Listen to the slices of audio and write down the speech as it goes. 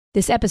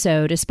This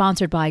episode is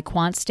sponsored by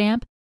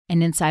QuantStamp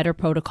and Insider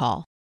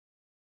Protocol.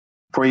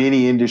 For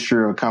any industry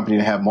or company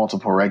to have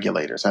multiple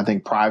regulators, I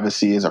think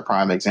privacy is a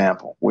prime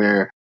example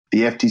where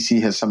the FTC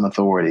has some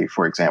authority,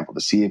 for example, the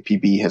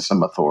CFPB has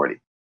some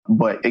authority.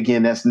 But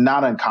again, that's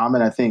not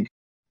uncommon. I think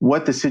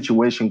what the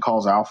situation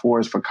calls out for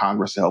is for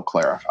Congress to help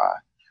clarify.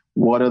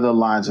 What are the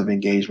lines of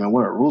engagement?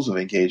 What are rules of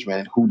engagement?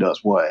 And who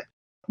does what?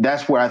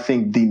 That's where I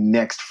think the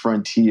next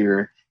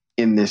frontier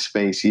in this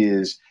space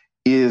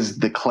is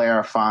the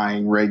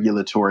clarifying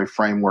regulatory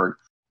framework,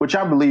 which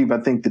I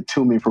think the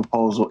Toomey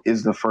proposal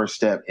is the first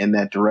step in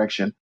that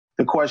direction.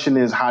 The question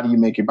is, how do you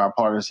make it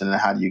bipartisan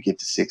and how do you get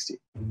to 60?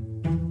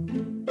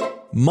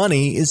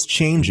 Money is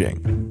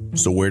changing.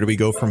 So where do we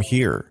go from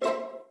here?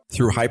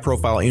 Through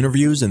high-profile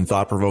interviews and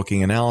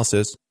thought-provoking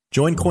analysis,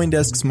 join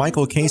CoinDesk's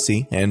Michael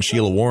Casey and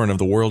Sheila Warren of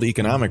the World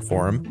Economic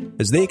Forum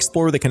as they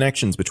explore the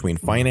connections between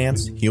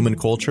finance, human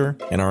culture,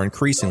 and our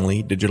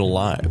increasingly digital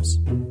lives.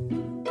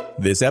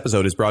 This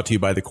episode is brought to you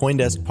by the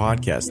CoinDesk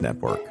Podcast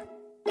Network.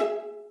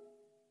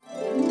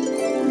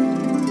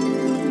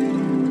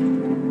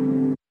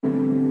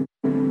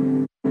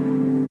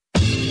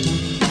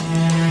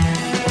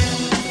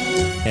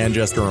 And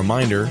just a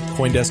reminder,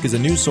 CoinDesk is a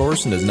news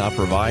source and does not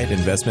provide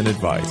investment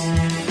advice.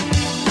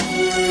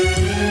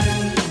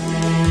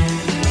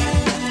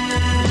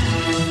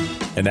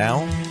 And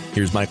now,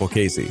 here's Michael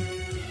Casey.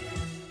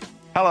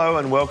 Hello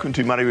and welcome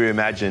to Money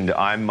Reimagined.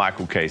 I'm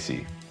Michael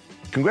Casey.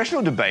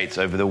 Congressional debates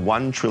over the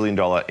 $1 trillion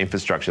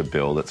infrastructure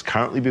bill that's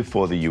currently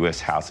before the U.S.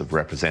 House of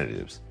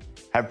Representatives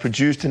have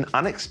produced an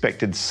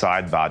unexpected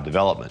sidebar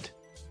development: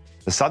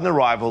 the sudden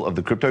arrival of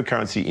the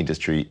cryptocurrency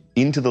industry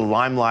into the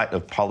limelight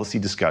of policy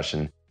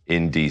discussion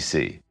in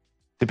D.C.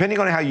 Depending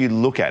on how you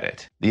look at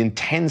it, the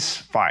intense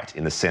fight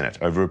in the Senate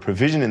over a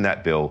provision in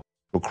that bill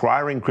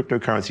requiring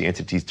cryptocurrency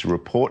entities to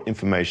report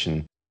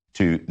information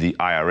to the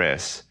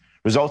IRS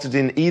resulted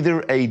in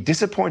either a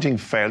disappointing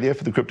failure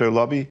for the crypto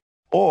lobby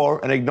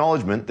or an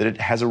acknowledgement that it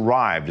has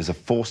arrived as a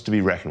force to be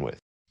reckoned with.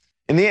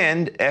 In the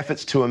end,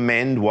 efforts to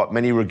amend what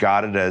many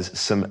regarded as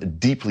some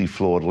deeply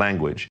flawed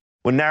language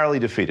were narrowly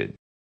defeated.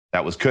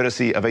 That was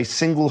courtesy of a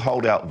single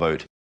holdout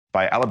vote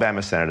by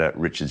Alabama Senator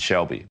Richard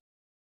Shelby.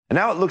 And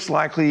now it looks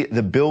likely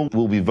the bill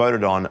will be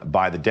voted on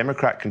by the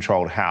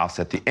Democrat-controlled House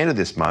at the end of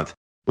this month,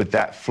 with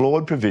that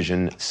flawed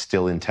provision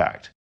still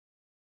intact.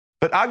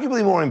 But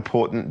arguably more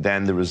important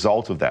than the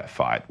result of that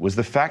fight was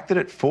the fact that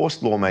it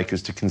forced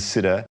lawmakers to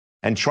consider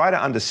and try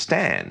to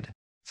understand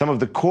some of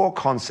the core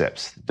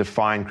concepts that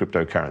define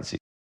cryptocurrency.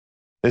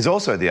 There's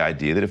also the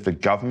idea that if the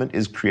government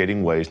is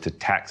creating ways to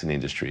tax an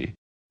industry,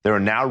 there are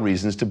now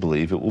reasons to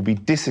believe it will be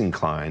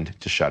disinclined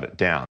to shut it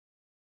down.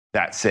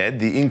 That said,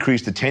 the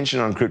increased attention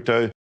on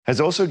crypto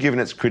has also given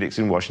its critics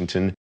in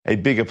Washington a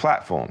bigger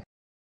platform.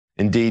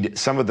 Indeed,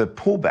 some of the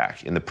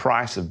pullback in the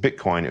price of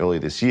Bitcoin earlier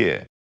this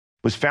year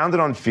was founded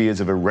on fears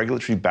of a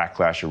regulatory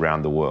backlash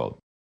around the world.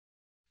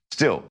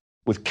 Still,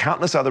 with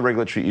countless other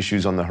regulatory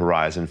issues on the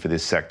horizon for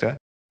this sector,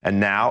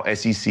 and now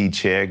SEC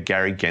Chair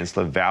Gary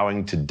Gensler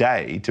vowing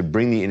today to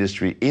bring the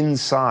industry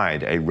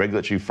inside a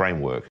regulatory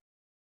framework,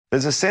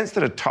 there's a sense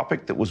that a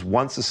topic that was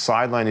once a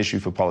sideline issue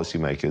for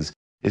policymakers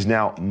is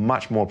now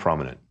much more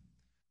prominent.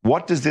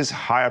 What does this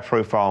higher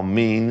profile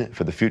mean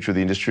for the future of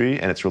the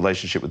industry and its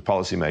relationship with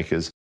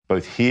policymakers,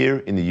 both here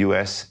in the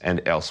US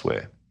and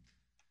elsewhere?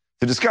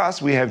 To discuss,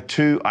 we have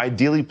two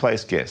ideally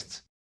placed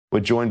guests. We're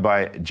joined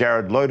by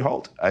Jared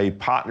Lodeholt, a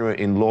partner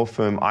in law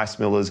firm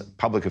Eismiller's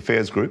Public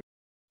Affairs Group,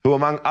 who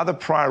among other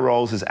prior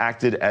roles has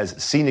acted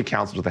as senior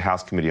counsel to the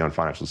House Committee on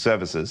Financial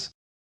Services.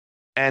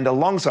 And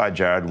alongside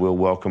Jared, we'll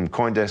welcome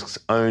CoinDesk's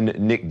own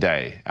Nick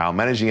Day, our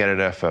managing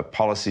editor for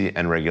policy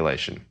and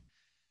regulation.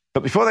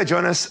 But before they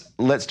join us,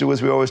 let's do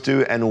as we always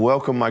do and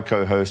welcome my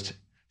co-host,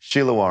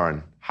 Sheila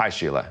Warren. Hi,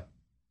 Sheila.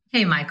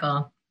 Hey,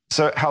 Michael.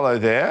 So hello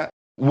there.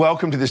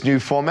 Welcome to this new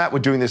format. We're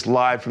doing this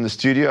live from the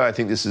studio. I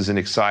think this is an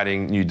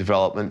exciting new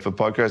development for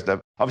podcast.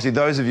 Obviously,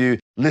 those of you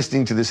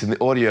listening to this in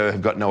the audio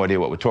have got no idea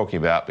what we're talking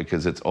about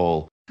because it's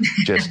all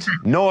just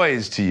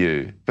noise to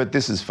you. But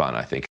this is fun,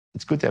 I think.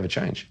 It's good to have a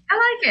change. I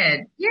like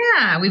it.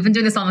 Yeah, we've been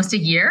doing this almost a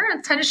year.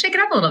 It's time to shake it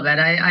up a little bit.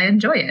 I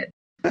enjoy it.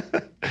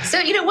 So,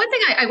 one thing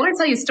I want to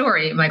tell you a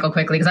story, Michael,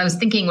 quickly, because I was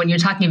thinking when you're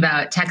talking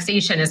about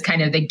taxation as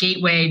kind of the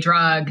gateway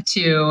drug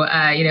to,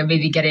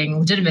 maybe getting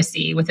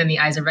legitimacy within the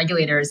eyes of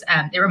regulators,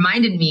 it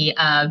reminded me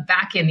of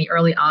back in the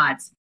early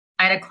aughts.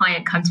 I had a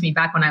client come to me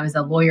back when I was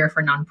a lawyer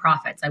for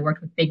nonprofits. I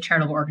worked with big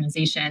charitable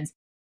organizations.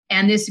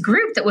 And this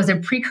group that was a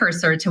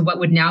precursor to what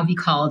would now be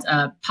called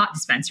a pot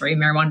dispensary,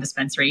 marijuana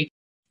dispensary,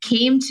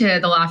 came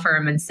to the law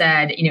firm and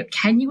said,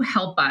 can you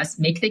help us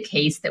make the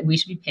case that we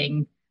should be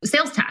paying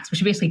sales tax? We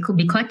should basically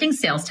be collecting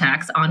sales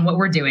tax on what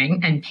we're doing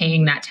and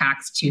paying that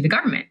tax to the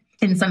government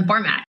in some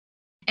format.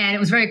 And it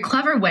was a very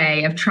clever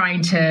way of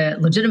trying to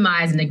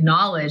legitimize and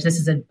acknowledge this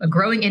is a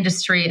growing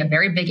industry, a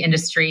very big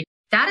industry.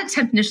 That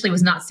attempt initially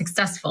was not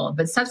successful,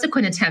 but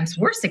subsequent attempts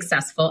were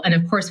successful. And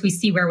of course, we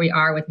see where we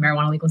are with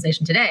marijuana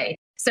legalization today.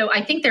 So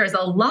I think there's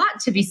a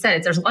lot to be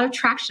said. There's a lot of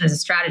traction as a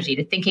strategy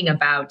to thinking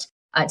about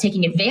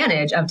taking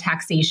advantage of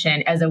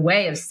taxation as a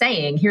way of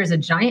saying, here's a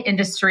giant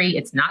industry,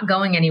 it's not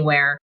going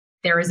anywhere.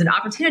 There is an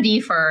opportunity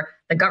for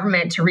the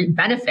government to reap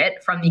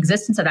benefit from the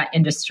existence of that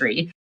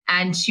industry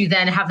and to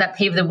then have that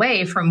pave the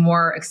way for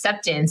more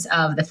acceptance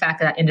of the fact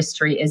that that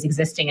industry is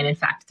existing and in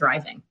fact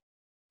thriving.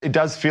 It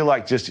does feel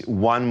like just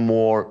one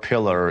more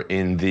pillar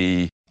in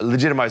the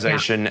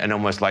legitimization and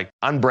almost like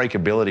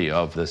unbreakability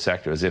of the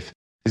sector, as if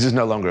this is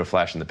no longer a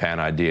flash in the pan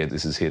idea.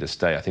 This is here to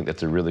stay. I think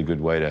that's a really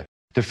good way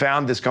to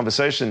found this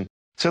conversation.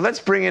 So let's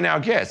bring in our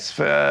guests.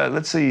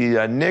 Let's see,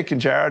 Nick and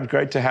Jared,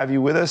 great to have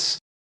you with us.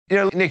 You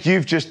know, Nick,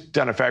 you've just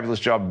done a fabulous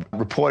job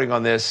reporting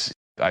on this.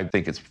 I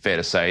think it's fair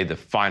to say the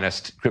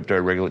finest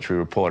crypto regulatory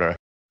reporter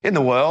in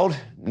the world,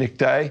 Nick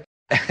Day.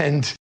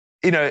 And,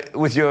 you know,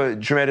 with your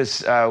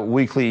tremendous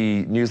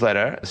weekly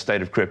newsletter,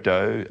 State of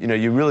Crypto, you know,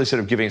 you're really sort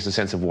of giving us a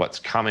sense of what's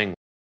coming.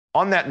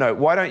 On that note,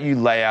 why don't you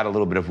lay out a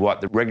little bit of what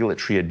the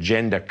regulatory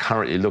agenda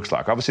currently looks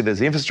like? Obviously, there's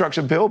the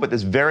infrastructure bill, but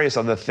there's various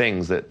other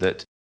things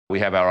that we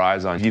have our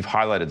eyes on. You've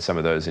highlighted some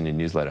of those in your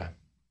newsletter.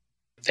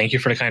 Thank you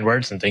for the kind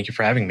words and thank you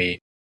for having me.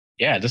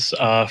 Yeah, this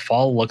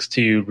fall looks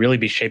to really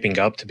be shaping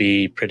up to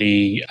be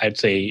pretty, I'd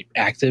say,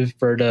 active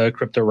for the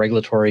crypto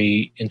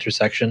regulatory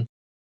intersection.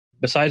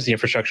 Besides the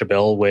infrastructure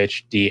bill,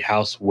 which the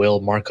House will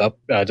mark up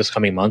this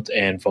coming month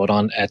and vote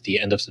on at the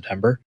end of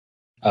September,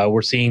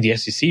 we're seeing the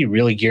SEC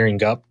really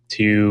gearing up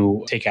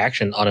to take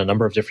action on a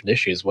number of different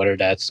issues, whether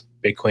that's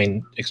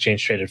Bitcoin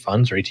exchange-traded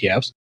funds or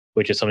ETFs,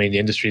 which is something the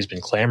industry has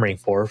been clamoring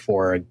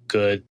for a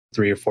good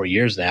 3 or 4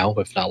 years now,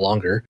 if not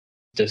longer.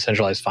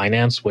 Decentralized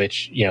finance,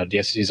 which, you know,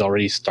 the SEC has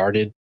already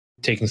started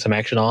taking some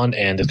action on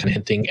and is kind of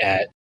hinting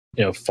at,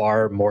 you know,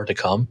 far more to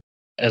come,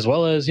 as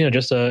well as, you know,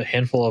 just a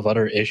handful of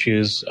other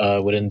issues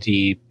within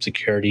the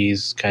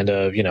securities kind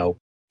of, you know,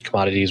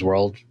 commodities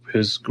world,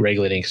 who's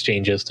regulating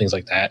exchanges, things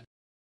like that.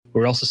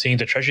 We're also seeing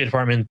the Treasury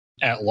Department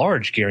at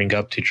large gearing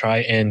up to try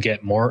and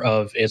get more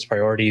of its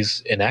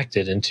priorities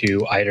enacted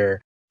into either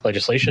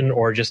legislation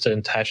or just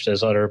attached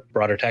as other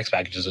broader tax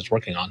packages it's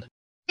working on.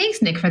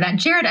 Thanks, Nick, for that.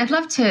 Jared, I'd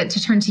love to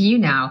turn to you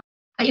now.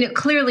 You know,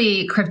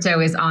 clearly crypto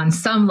is on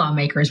some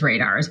lawmakers'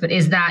 radars, but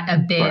is that a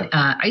bit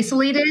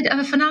isolated of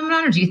a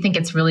phenomenon, or do you think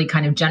it's really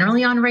kind of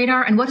generally on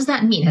radar? And what does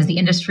that mean? Has the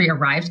industry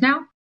arrived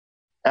now?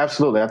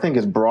 Absolutely. I think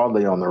it's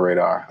broadly on the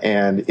radar,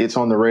 and it's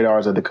on the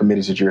radars of the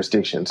committees of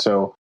jurisdiction.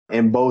 So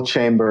in both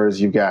chambers,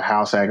 you've got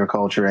House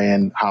Agriculture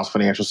and House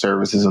Financial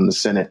Services in the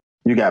Senate.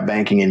 You got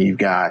banking and you've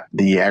got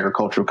the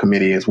Agricultural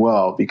Committee as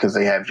well, because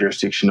they have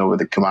jurisdiction over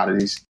the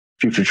Commodities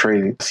Future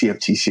Trading,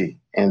 CFTC.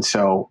 And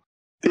so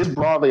it's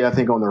broadly, I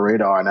think, on the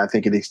radar, and I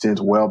think it extends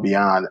well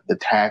beyond the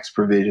tax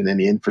provision in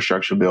the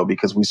infrastructure bill,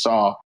 because we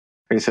saw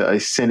a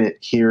Senate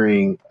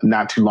hearing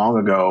not too long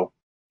ago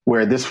where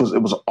it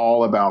was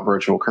all about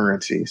virtual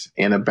currencies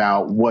and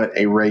about what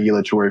a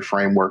regulatory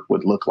framework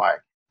would look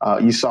like.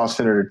 You saw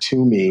Senator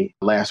Toomey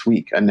last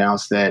week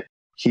announce that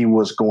he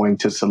was going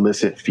to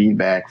solicit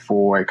feedback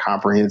for a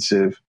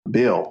comprehensive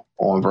bill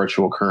on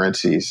virtual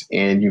currencies.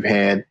 And you've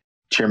had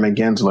Chairman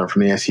Gensler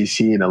from the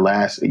SEC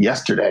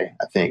yesterday,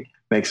 I think,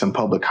 make some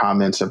public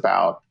comments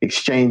about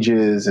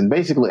exchanges and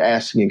basically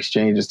asking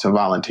exchanges to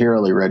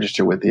voluntarily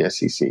register with the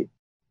SEC.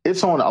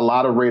 It's on a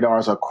lot of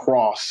radars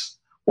across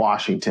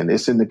Washington.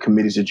 It's in the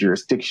committees of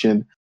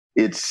jurisdiction.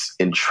 It's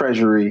in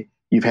Treasury.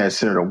 You've had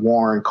Senator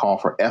Warren call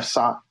for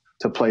FSOC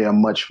to play a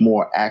much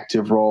more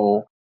active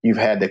role. You've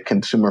had the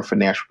Consumer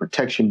Financial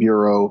Protection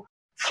Bureau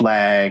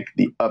flag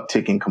the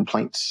uptick in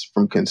complaints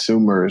from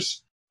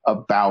consumers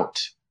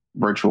about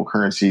virtual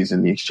currencies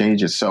and the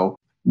exchanges. So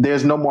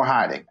there's no more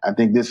hiding. I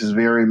think this is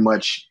very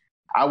much,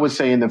 I would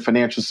say, in the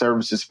financial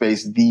services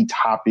space, the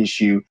top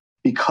issue,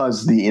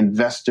 because the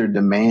investor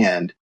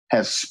demand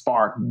has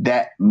sparked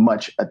that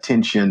much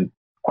attention,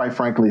 quite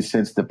frankly,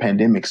 since the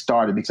pandemic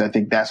started, because I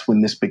think that's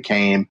when this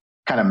became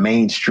kind of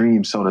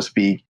mainstream, so to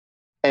speak.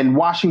 And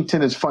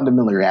Washington is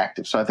fundamentally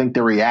reactive. So I think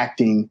they're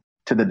reacting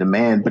to the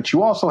demand. But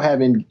you also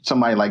have in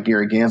somebody like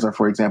Gary Gensler,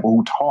 for example,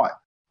 who taught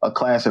a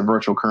class of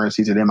virtual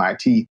currencies at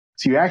MIT.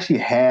 So you actually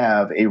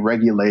have a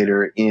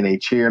regulator and a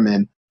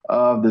chairman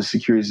of the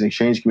Securities and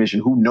Exchange Commission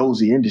who knows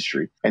the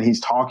industry. And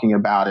he's talking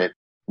about it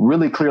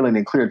really clearly and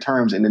in clear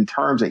terms, and in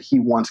terms that he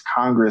wants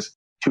Congress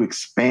to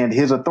expand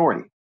his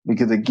authority.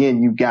 Because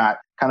again, you've got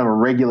kind of a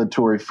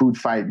regulatory food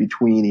fight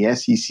between the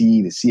SEC,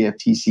 the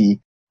CFTC,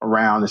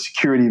 around the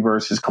security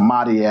versus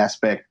commodity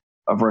aspect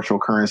of virtual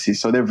currency.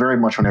 So they're very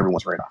much on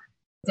everyone's radar.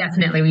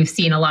 Definitely. We've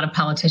seen a lot of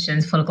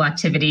politicians, political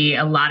activity,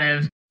 a lot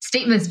of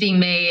statements being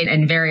made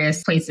in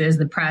various places,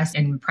 the press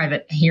and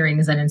private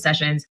hearings and in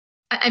sessions.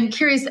 I'm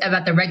curious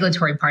about the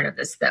regulatory part of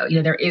this, though. You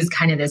know, there is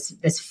kind of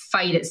this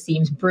fight, it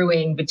seems,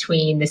 brewing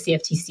between the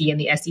CFTC and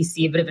the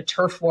SEC, a bit of a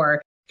turf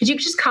war. Could you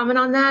just comment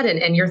on that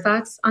and your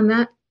thoughts on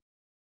that?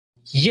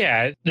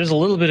 Yeah, there's a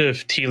little bit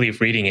of tea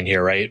leaf reading in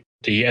here, right?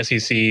 The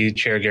SEC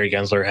Chair Gary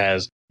Gensler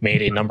has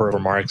made a number of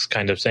remarks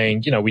kind of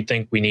saying, you know, we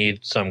think we need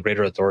some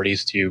greater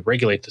authorities to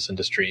regulate this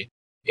industry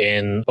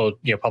in both,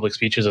 you know, public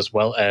speeches as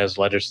well as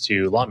letters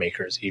to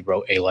lawmakers. He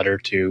wrote a letter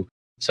to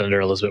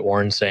Senator Elizabeth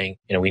Warren saying,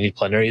 we need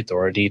plenary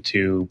authority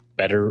to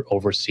better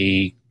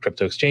oversee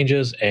crypto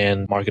exchanges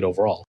and market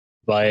overall.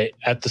 But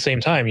at the same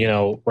time,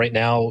 right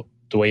now,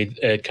 the way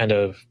it kind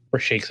of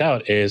shakes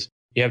out is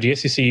you have the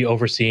SEC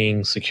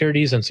overseeing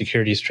securities and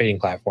securities trading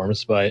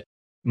platforms, but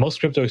most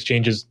crypto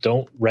exchanges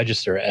don't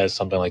register as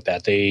something like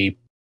that. They,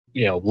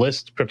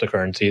 list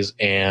cryptocurrencies,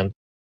 and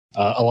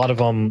a lot of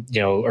them,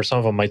 or some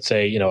of them might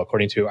say,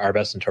 according to our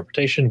best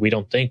interpretation, we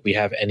don't think we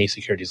have any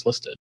securities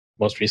listed.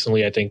 Most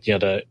recently, I think,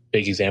 the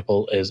big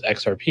example is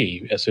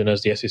XRP. As soon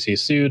as the SEC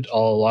sued, a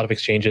lot of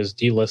exchanges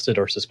delisted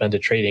or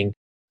suspended trading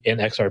in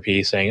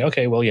XRP, saying,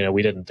 okay, well,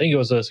 we didn't think it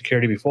was a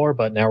security before,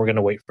 but now we're going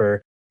to wait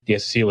for the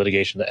SEC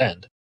litigation to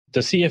end.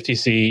 The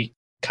CFTC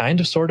kind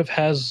of sort of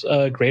has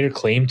a greater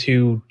claim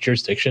to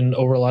jurisdiction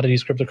over a lot of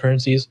these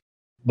cryptocurrencies,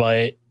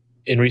 but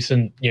in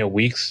recent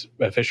weeks,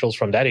 officials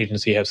from that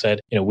agency have said,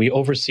 we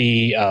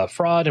oversee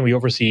fraud and we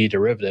oversee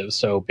derivatives,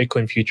 so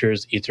Bitcoin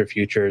futures, Ether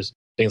futures,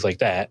 things like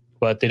that,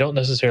 but they don't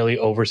necessarily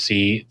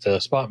oversee the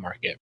spot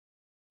market.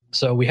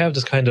 So we have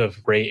this kind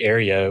of gray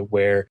area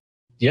where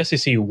the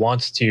SEC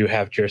wants to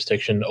have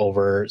jurisdiction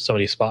over some of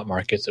these spot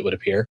markets, it would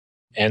appear.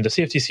 And the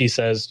CFTC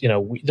says,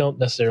 we don't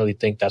necessarily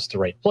think that's the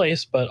right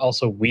place, but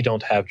also we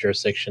don't have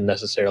jurisdiction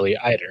necessarily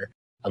either,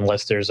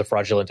 unless there's a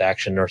fraudulent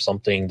action or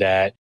something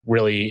that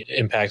really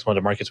impacts one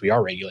of the markets we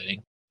are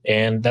regulating.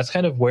 And that's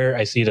kind of where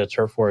I see the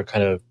turf war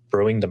kind of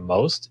brewing the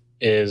most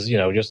is,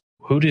 just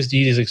who does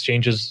these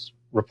exchanges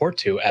report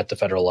to at the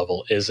federal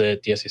level? Is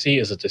it the SEC?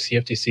 Is it the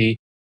CFTC?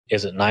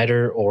 Is it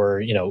neither?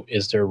 Or,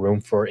 is there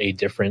room for a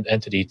different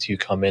entity to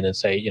come in and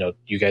say,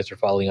 you guys are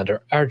falling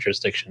under our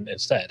jurisdiction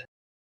instead?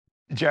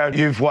 Jared,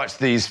 you've watched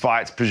these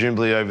fights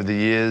presumably over the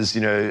years,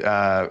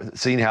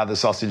 seen how the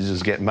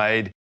sausages get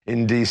made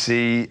in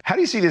DC. How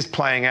do you see this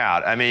playing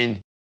out? I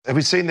mean, have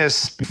we seen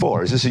this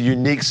before? Is this a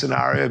unique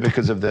scenario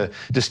because of the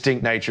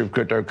distinct nature of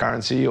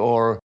cryptocurrency?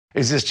 Or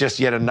is this just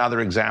yet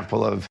another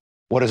example of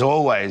what is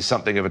always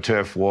something of a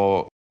turf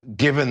war,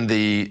 given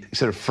the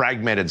sort of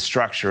fragmented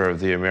structure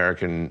of the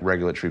American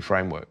regulatory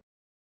framework?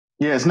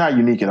 Yeah, it's not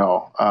unique at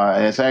all.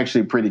 It's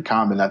actually pretty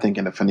common, I think,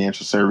 in the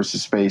financial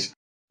services space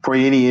for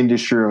any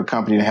industry or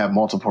company to have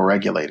multiple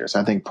regulators.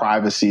 I think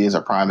privacy is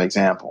a prime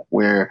example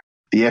where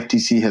the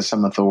FTC has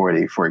some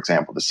authority, for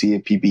example, the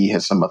CFPB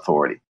has some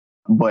authority.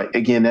 But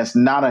again, that's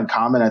not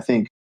uncommon. I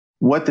think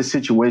what the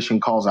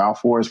situation calls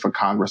out for is for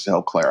Congress to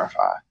help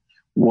clarify.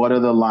 What are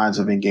the lines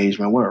of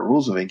engagement? What are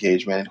rules of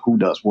engagement? And who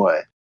does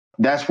what?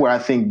 That's where I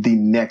think the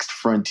next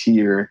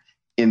frontier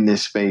in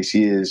this space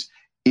is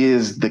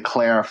the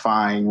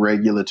clarifying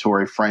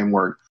regulatory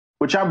framework,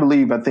 which I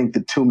think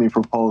the Toomey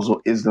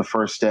proposal is the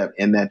first step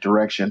in that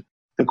direction.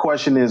 The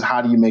question is,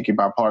 how do you make it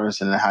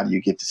bipartisan and how do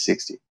you get to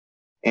 60?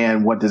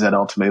 And what does that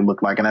ultimately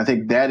look like? And I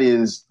think that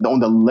is on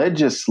the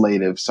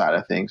legislative side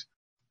of things.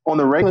 On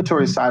the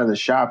regulatory side of the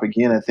shop,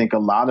 again, I think a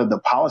lot of the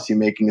policy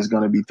making is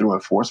going to be through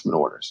enforcement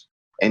orders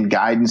and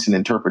guidance and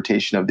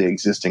interpretation of the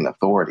existing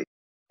authority.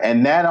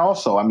 And that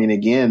also,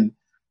 again,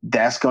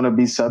 that's going to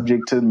be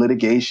subject to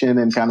litigation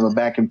and kind of a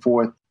back and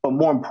forth, but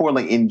more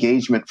importantly,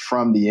 engagement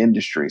from the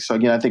industry. So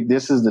again, I think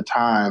this is the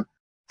time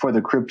for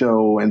the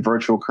crypto and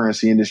virtual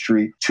currency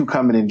industry to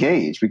come and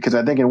engage, because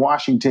I think in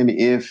Washington,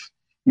 if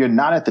you're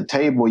not at the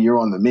table, you're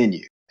on the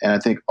menu. And I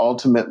think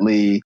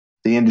ultimately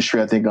the industry,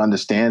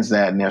 understands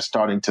that, and they're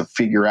starting to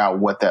figure out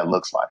what that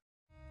looks like.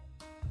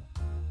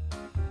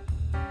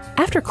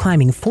 After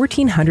climbing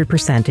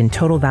 1,400% in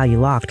total value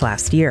locked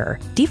last year,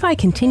 DeFi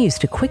continues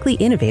to quickly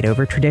innovate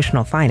over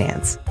traditional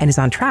finance and is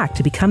on track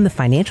to become the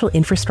financial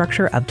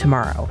infrastructure of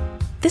tomorrow.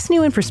 This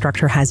new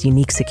infrastructure has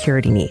unique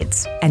security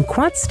needs, and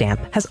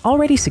QuantStamp has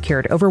already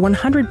secured over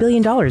 $100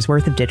 billion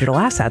worth of digital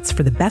assets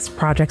for the best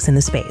projects in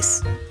the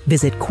space.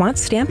 Visit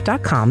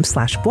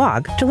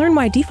quantstamp.com/blog to learn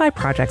why DeFi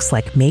projects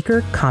like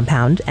Maker,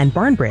 Compound, and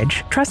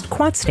Barnbridge trust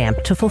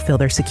QuantStamp to fulfill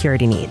their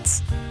security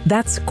needs.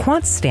 That's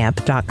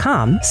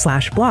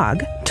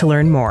quantstamp.com/blog to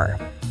learn more.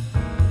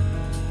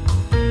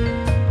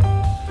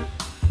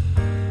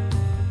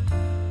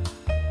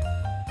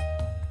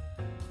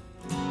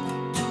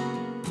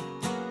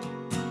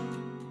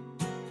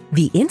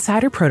 The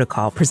Insider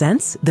Protocol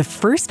presents the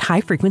first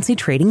high-frequency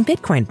trading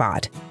Bitcoin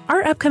bot.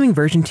 Our upcoming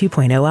version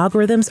 2.0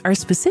 algorithms are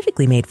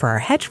specifically made for our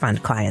hedge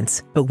fund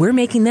clients, but we're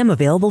making them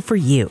available for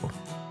you.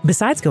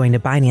 Besides going to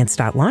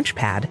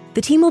Binance.Launchpad,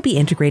 the team will be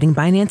integrating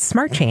Binance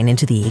Smart Chain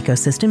into the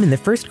ecosystem in the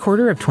first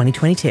quarter of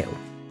 2022.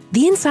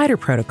 The Insider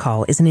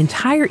Protocol is an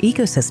entire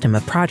ecosystem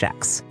of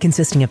projects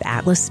consisting of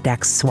Atlas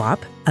DEX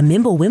Swap, a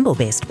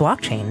Mimblewimble-based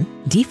blockchain,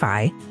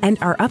 DeFi, and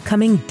our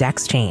upcoming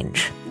DEX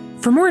change.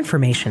 For more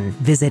information,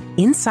 visit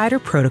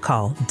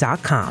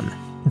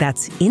insiderprotocol.com.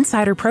 That's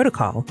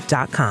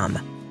insiderprotocol.com.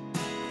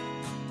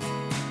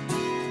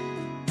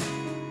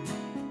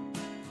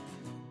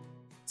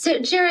 So,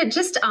 Jared,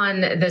 just on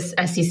this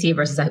SEC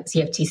versus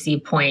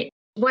CFTC point,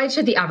 why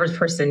should the average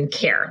person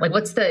care?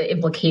 What's the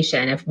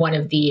implication if one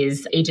of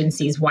these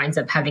agencies winds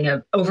up having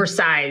an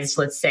oversized,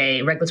 let's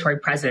say, regulatory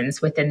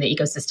presence within the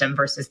ecosystem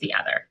versus the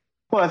other?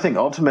 Well, I think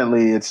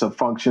ultimately it's a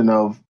function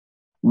of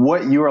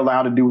what you're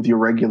allowed to do with your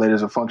regulator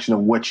is a function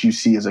of what you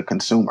see as a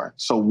consumer.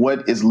 So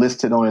what is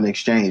listed on an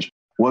exchange?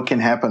 What can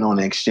happen on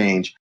an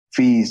exchange?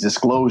 Fees,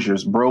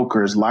 disclosures,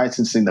 brokers,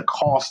 licensing, the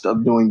cost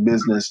of doing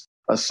business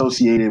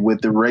associated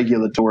with the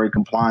regulatory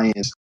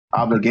compliance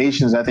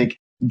obligations, I think,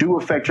 do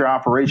affect your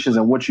operations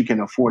and what you can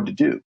afford to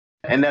do.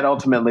 And that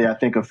ultimately, I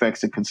think,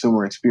 affects the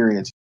consumer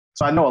experience.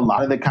 So I know a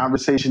lot of the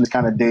conversation is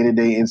kind of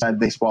day-to-day inside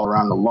baseball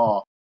around the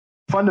law.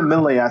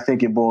 Fundamentally, I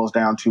think it boils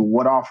down to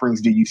what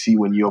offerings do you see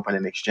when you open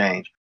an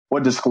exchange?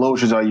 What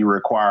disclosures are you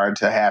required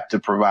to have to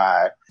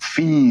provide?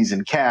 Fees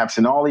and caps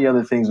and all the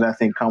other things that I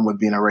think come with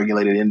being a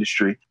regulated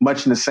industry.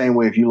 Much in the same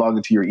way, if you log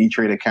into your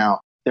E-Trade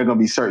account, there are going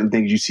to be certain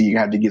things you see. You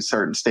have to get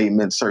certain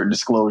statements, certain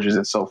disclosures,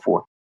 and so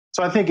forth.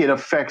 So I think it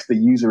affects the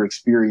user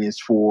experience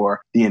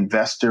for the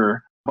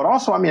investor. But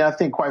also, I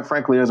think, quite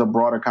frankly, there's a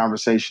broader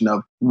conversation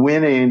of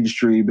when an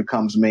industry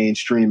becomes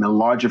mainstream and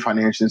larger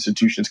financial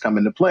institutions come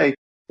into play,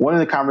 one of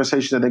the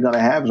conversations that they're going to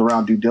have is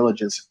around due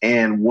diligence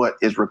and what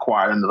is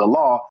required under the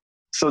law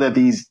so that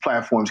these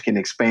platforms can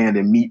expand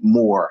and meet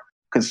more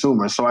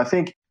consumers. So I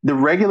think the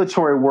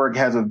regulatory work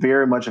has a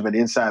very much of an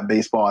inside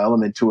baseball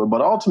element to it,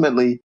 but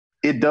ultimately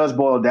it does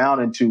boil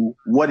down into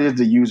what is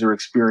the user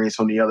experience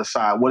on the other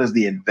side? What is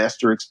the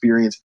investor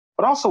experience?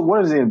 But also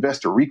what is the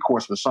investor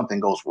recourse when something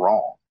goes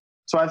wrong?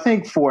 So I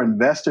think for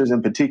investors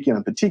in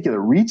particular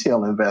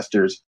retail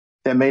investors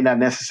that may not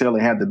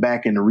necessarily have the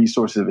back end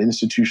resources of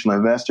institutional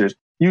investors,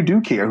 you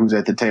do care who's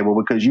at the table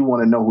because you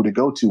want to know who to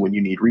go to when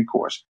you need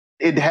recourse.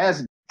 It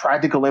has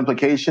practical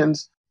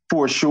implications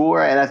for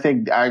sure. And I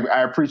think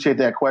I appreciate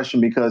that question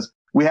because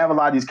we have a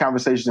lot of these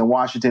conversations in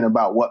Washington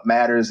about what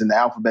matters in the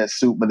alphabet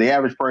soup, but the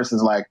average person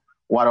is like,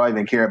 why do I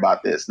even care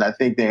about this? And I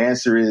think the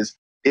answer is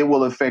it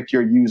will affect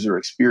your user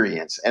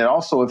experience. And it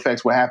also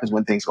affects what happens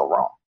when things go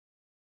wrong.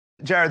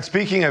 Jared,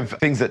 speaking of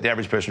things that the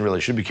average person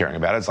really should be caring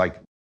about, it's like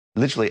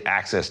literally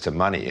access to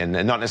money and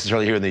not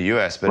necessarily here in the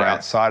US, but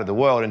outside of the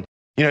world. And,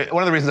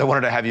 one of the reasons I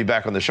wanted to have you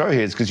back on the show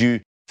here is because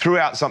you threw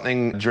out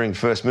something during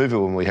First Mover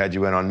when we had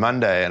you in on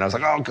Monday. And I was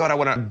like, oh God, I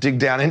want to dig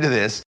down into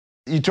this.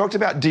 You talked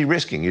about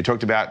de-risking. You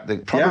talked about the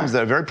problems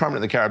that are very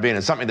prominent in the Caribbean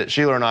and something that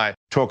Sheila and I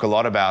talk a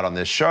lot about on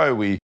this show.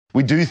 We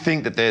do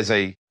think that there's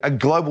a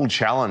global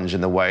challenge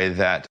in the way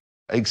that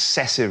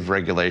excessive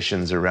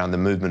regulations around the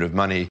movement of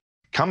money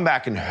come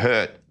back and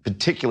hurt,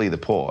 particularly the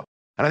poor.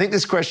 And I think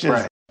this question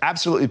is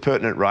absolutely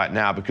pertinent right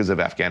now because of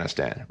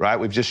Afghanistan, right?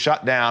 We've just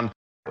shut down.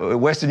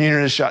 Western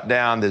Union is shut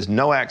down. There's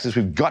no access.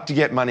 We've got to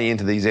get money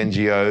into these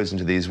NGOs,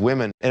 into these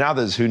women and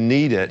others who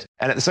need it.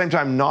 And at the same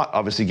time, not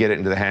obviously get it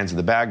into the hands of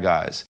the bad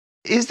guys.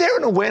 Is there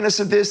an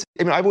awareness of this?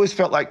 I've always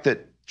felt like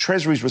that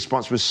Treasury's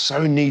response was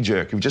so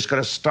knee-jerk. We've just got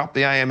to stop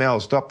the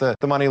AML, stop the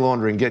money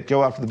laundering,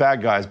 go after the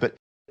bad guys, but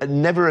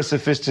never a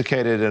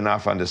sophisticated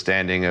enough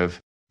understanding of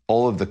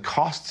all of the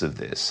costs of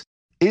this.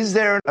 Is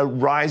there a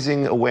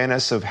rising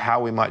awareness of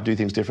how we might do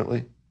things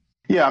differently?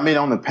 Yeah,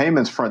 on the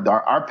payments front,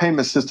 our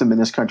payment system in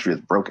this country is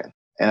broken.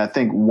 And I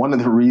think one of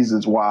the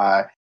reasons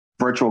why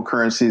virtual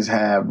currencies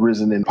have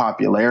risen in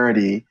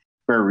popularity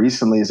very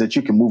recently is that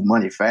you can move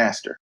money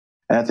faster.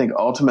 And I think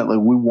ultimately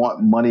we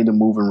want money to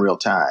move in real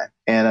time.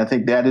 And I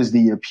think that is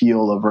the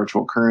appeal of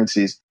virtual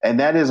currencies. And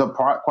that is a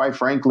part, quite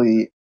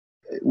frankly,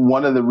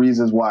 one of the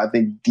reasons why I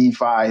think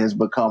DeFi has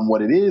become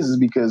what it is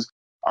because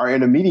our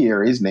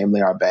intermediaries,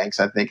 namely our banks,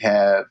 I think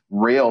have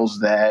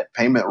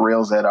payment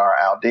rails that are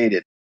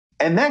outdated.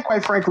 And that,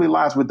 quite frankly,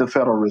 lies with the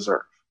Federal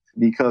Reserve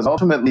because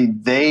ultimately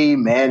they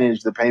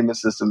manage the payment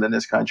system in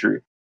this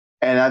country.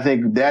 And I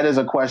think that is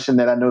a question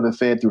that I know the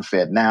Fed through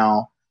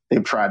FedNow,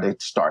 they've tried to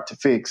start to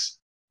fix.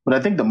 But I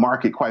think the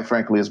market, quite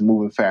frankly, is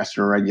moving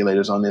faster than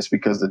regulators on this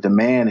because the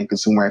demand and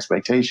consumer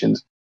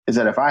expectations is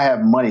that if I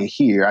have money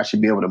here, I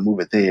should be able to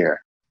move it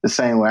there the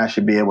same way I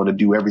should be able to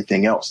do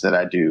everything else that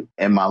I do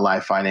in my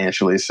life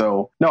financially.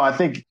 So, no, I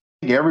think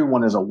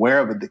everyone is aware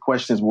of it. The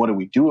question is, what do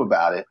we do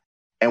about it?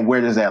 And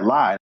where does that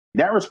lie?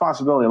 That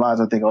responsibility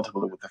lies, I think,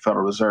 ultimately with the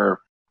Federal Reserve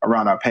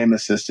around our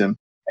payment system.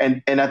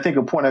 And I think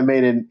a point I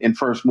made in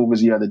First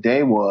Movers the other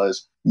day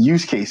was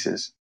use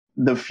cases.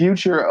 The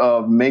future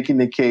of making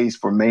the case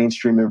for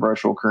mainstreaming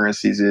virtual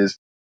currencies is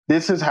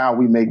this is how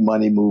we make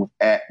money move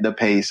at the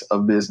pace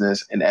of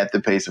business and at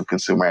the pace of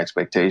consumer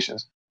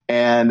expectations.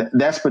 And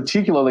that's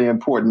particularly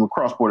important with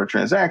cross-border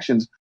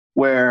transactions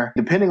where,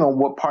 depending on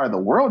what part of the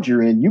world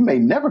you're in, you may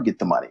never get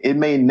the money. It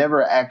may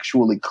never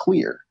actually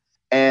clear.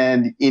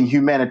 And in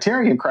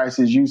humanitarian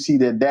crisis, you see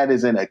that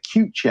is an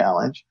acute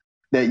challenge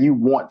that you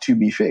want to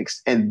be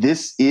fixed. And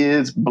this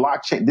is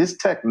blockchain. This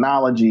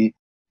technology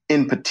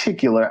in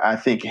particular, I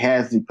think,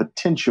 has the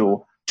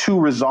potential to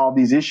resolve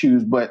these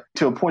issues. But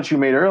to a point you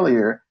made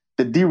earlier,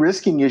 the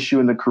de-risking issue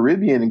in the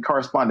Caribbean and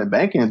correspondent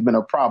banking has been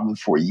a problem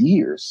for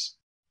years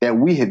that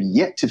we have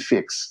yet to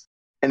fix.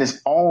 And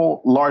it's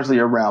all largely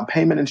around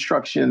payment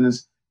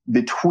instructions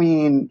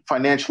between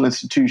financial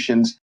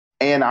institutions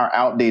and our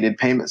outdated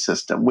payment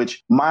system,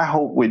 which my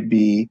hope would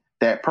be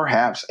that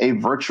perhaps a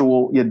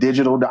virtual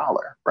digital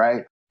dollar,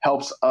 right,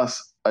 helps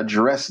us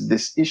address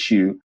this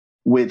issue,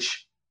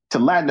 which to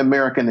Latin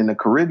America and in the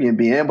Caribbean,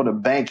 being able to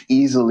bank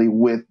easily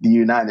with the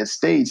United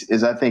States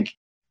is, I think,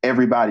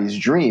 everybody's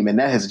dream. And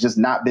that has just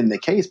not been the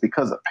case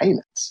because of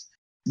payments.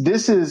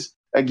 This is,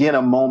 again,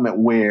 a moment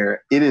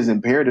where it is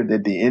imperative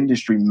that the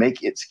industry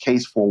make its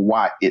case for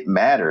why it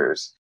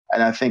matters.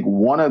 And I think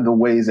one of the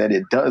ways that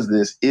it does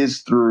this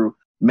is through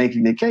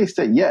making the case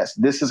that, yes,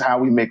 this is how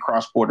we make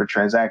cross-border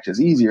transactions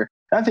easier.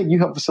 And I think you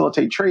help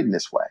facilitate trade in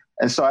this way.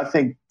 And so I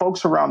think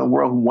folks around the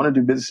world who want to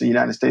do business in the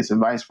United States and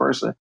vice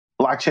versa,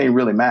 blockchain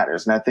really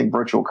matters. And I think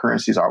virtual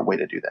currencies are a way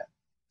to do that.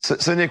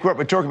 So, Nick, what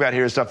we're talking about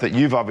here is stuff that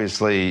you've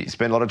obviously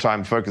spent a lot of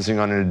time focusing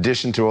on in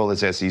addition to all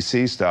this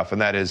SEC stuff,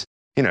 and that is,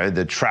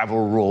 the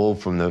travel rule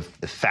from the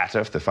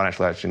FATF, the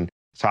Financial Action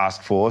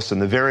Task Force,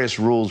 and the various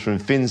rules from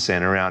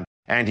FinCEN around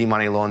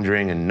anti-money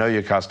laundering and know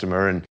your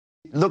customer. And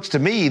it looks to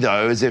me,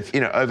 though, as if,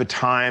 over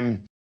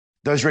time,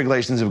 those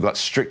regulations have got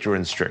stricter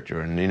and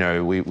stricter. And,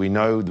 we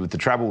know with the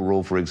travel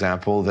rule, for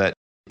example, that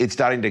it's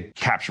starting to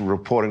capture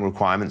reporting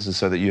requirements, and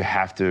so that you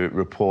have to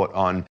report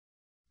on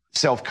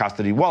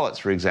self-custody wallets,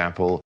 for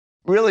example,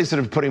 really sort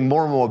of putting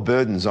more and more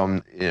burdens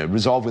on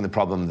resolving the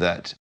problem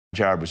that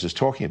Jared was just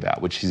talking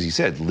about, which, as he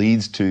said,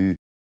 leads to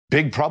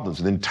big problems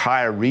with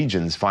entire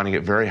regions finding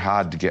it very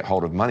hard to get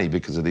hold of money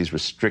because of these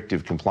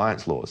restrictive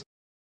compliance laws.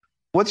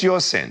 What's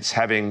your sense,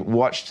 having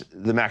watched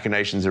the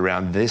machinations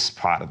around this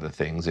part of the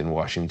things in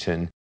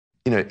Washington?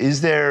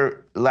 Is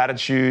there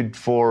latitude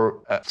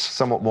for a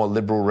somewhat more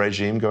liberal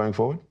regime going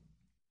forward?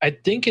 I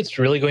think it's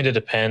really going to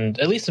depend,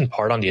 at least in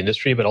part, on the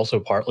industry, but also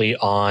partly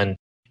on,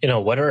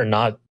 whether or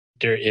not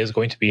there is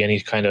going to be any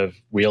kind of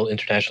real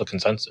international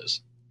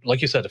consensus.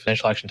 Like you said, the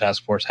Financial Action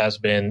Task Force has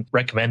been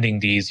recommending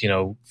these,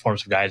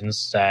 forms of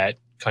guidance that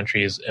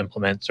countries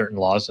implement certain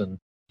laws and,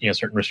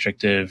 certain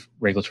restrictive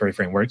regulatory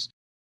frameworks.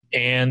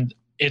 And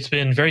it's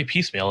been very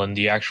piecemeal in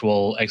the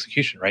actual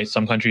execution, right?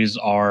 Some countries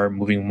are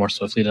moving more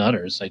swiftly than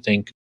others. I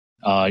think,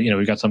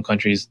 we've got some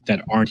countries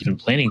that aren't even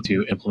planning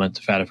to implement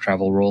the FATF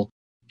travel rule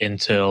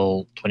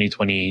until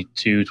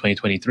 2022,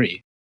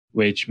 2023,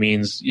 which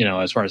means,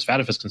 as far as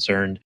FATF is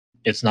concerned,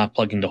 it's not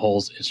plugging the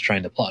holes it's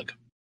trying to plug.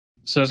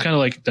 So it's kind of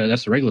like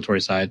that's the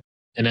regulatory side.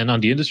 And then on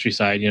the industry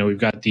side, we've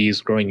got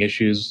these growing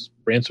issues.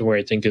 Ransomware,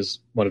 I think, is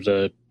one of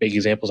the big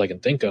examples I can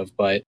think of.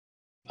 But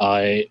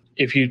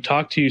if you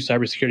talk to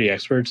cybersecurity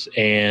experts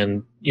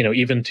and,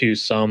 even to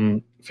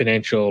some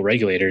financial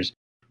regulators,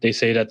 they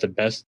say that the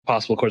best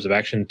possible course of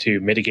action to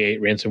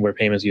mitigate ransomware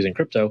payments using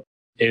crypto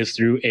is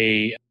through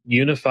a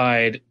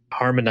unified,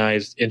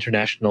 harmonized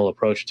international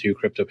approach to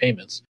crypto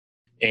payments.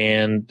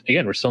 And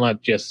again, we're still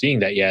not just seeing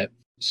that yet.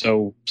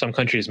 So some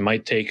countries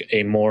might take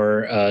a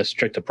more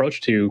strict approach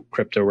to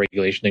crypto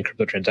regulation and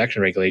crypto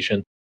transaction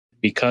regulation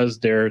because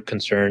they're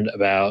concerned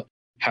about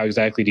how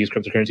exactly these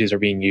cryptocurrencies are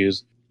being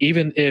used,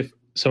 even if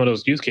some of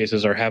those use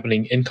cases are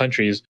happening in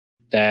countries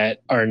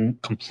that are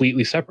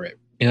completely separate.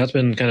 And that's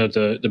been kind of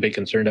the big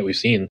concern that we've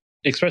seen,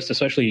 expressed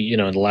especially, in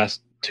the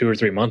last 2 or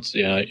 3 months,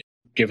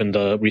 given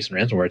the recent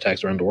ransomware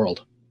attacks around the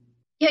world.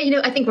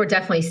 Yeah, I think we're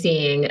definitely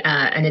seeing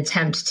an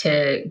attempt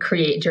to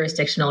create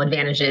jurisdictional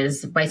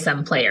advantages by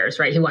some players,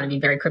 right, who want to be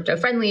very crypto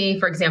friendly,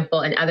 for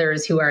example, and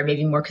others who are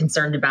maybe more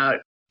concerned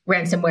about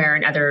ransomware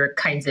and other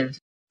kinds of,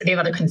 they have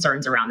other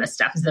concerns around this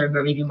stuff, so they're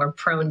maybe more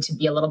prone to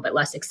be a little bit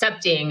less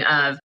accepting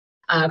of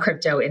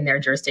crypto in their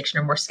jurisdiction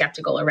or more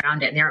skeptical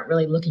around it. And they aren't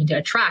really looking to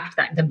attract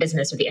the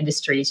business or the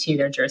industry to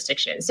their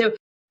jurisdiction. So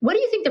what do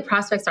you think the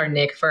prospects are,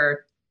 Nick,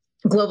 for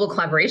global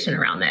collaboration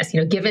around this,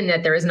 given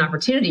that there is an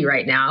opportunity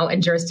right now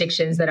and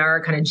jurisdictions that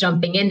are kind of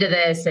jumping into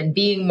this and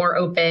being more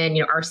open,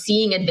 are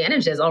seeing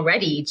advantages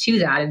already to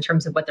that in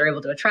terms of what they're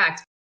able to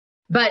attract.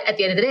 But at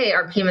the end of the day,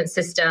 our payment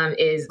system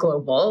is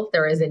global.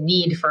 There is a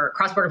need for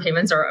cross-border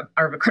payments are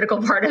a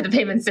critical part of the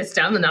payment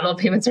system, and not all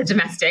payments are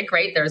domestic,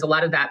 right? There's a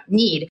lot of that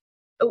need.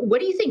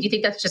 What do you think? Do you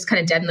think that's just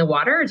kind of dead in the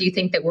water? Or do you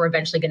think that we're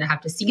eventually going to have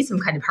to see some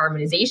kind of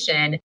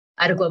harmonization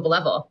at a global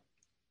level?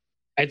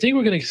 I think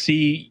we're going to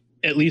see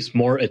at least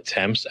more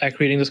attempts at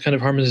creating this kind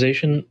of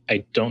harmonization.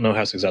 I don't know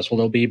how successful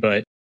they'll be,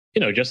 but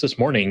just this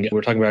morning, we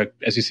were talking about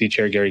SEC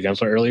Chair Gary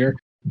Gensler earlier.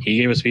 He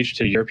gave a speech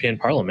to the European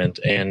Parliament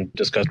and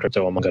discussed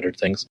crypto, among other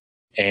things,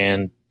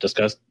 and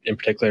discussed in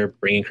particular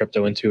bringing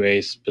crypto into a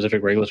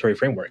specific regulatory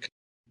framework.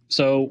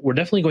 So we're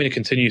definitely going to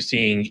continue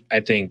seeing, I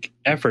think,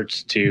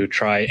 efforts to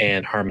try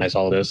and harmonize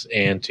all of this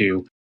and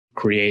to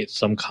create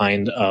some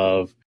kind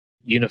of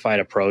unified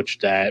approach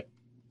that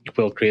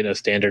will create a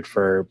standard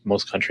for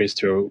most countries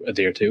to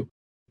adhere to.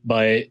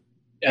 But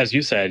as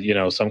you said,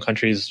 some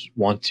countries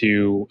want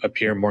to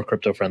appear more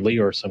crypto friendly,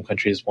 or some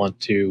countries want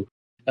to,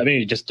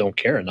 maybe just don't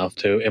care enough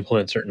to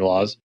implement certain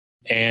laws.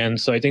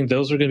 And so I think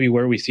those are going to be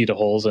where we see the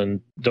holes,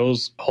 and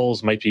those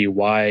holes might be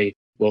why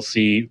we'll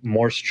see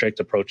more strict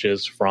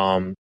approaches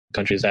from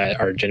countries that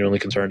are genuinely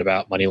concerned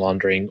about money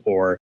laundering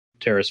or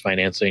terrorist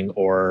financing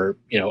or,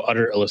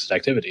 other illicit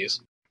activities.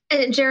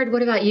 And Jared,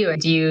 what about you?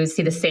 Do you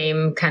see the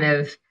same kind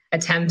of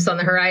attempts on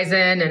the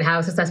horizon, and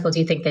how successful do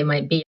you think they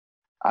might be?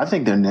 I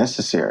think they're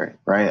necessary,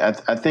 right?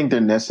 I think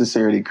they're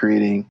necessary to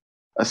creating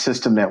a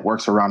system that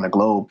works around the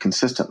globe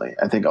consistently.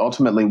 I think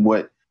ultimately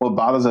what what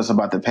bothers us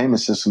about the payment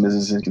system is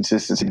its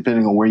inconsistency.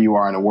 Depending on where you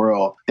are in the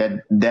world,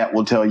 that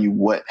will tell you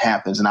what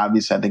happens. And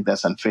obviously, I think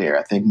that's unfair.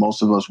 I think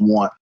most of us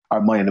want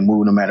our money to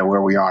move no matter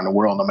where we are in the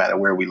world, no matter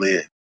where we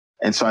live.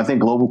 And so I think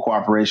global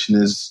cooperation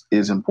is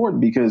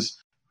important because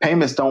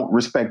payments don't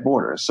respect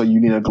borders. So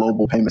you need a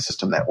global payment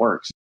system that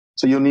works.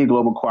 So you'll need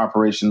global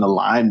cooperation and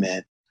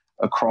alignment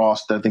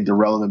across, I think, the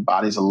relevant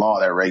bodies of law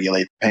that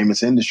regulate the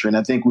payments industry. And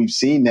I think we've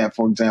seen that,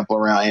 for example,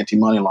 around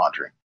anti-money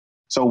laundering.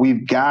 So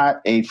we've got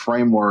a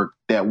framework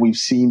that we've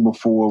seen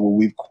before where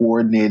we've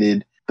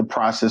coordinated the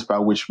process by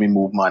which we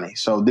move money.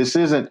 So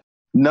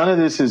none of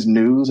this is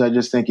news. I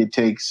just think it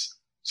takes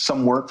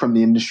some work from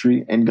the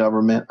industry and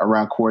government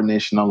around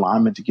coordination and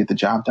alignment to get the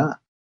job done.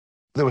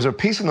 There was a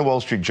piece in the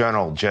Wall Street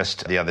Journal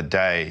just the other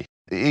day.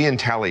 Ian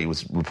Talley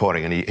was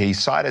reporting, and he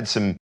cited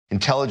some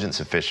intelligence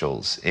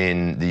officials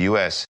in the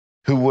US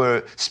who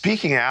were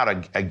speaking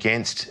out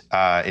against,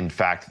 in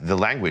fact, the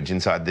language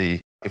inside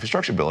the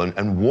infrastructure bill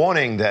and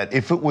warning that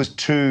if it was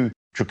too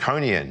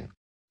draconian,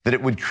 that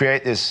it would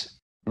create this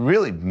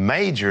really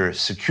major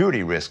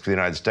security risk for the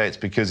United States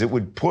because it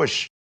would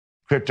push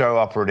crypto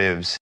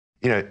operatives,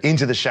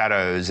 into the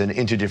shadows and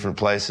into different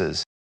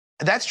places.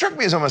 That struck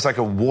me as almost like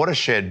a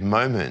watershed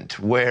moment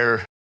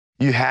where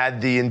you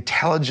had the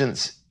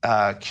intelligence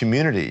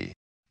community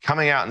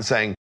coming out and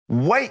saying,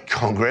 wait,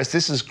 Congress,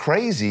 this is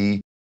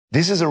crazy.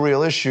 This is a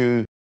real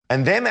issue.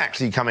 And them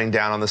actually coming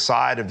down on the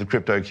side of the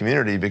crypto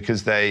community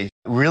because they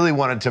really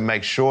wanted to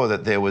make sure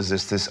that there was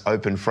this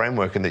open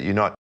framework and that you're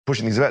not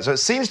pushing things about. So it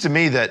seems to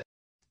me that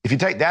if you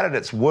take that at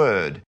its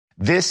word,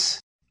 this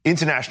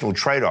international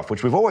trade-off,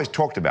 which we've always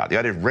talked about, the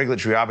idea of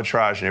regulatory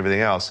arbitrage and everything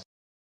else,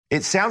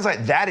 it sounds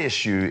like that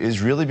issue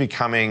is really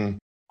becoming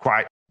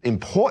quite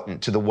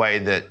important to the way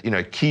that,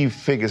 key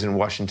figures in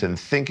Washington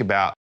think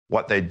about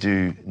what they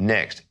do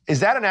next. Is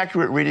that an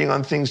accurate reading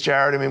on things,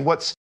 Jared? I mean,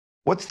 what's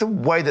the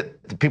way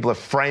that people are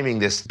framing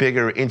this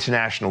bigger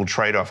international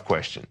trade-off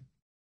question?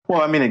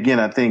 Well, I mean, again,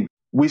 I think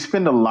we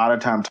spend a lot of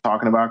time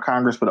talking about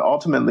Congress, but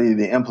ultimately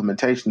the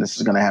implementation, this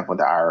is going to happen with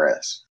the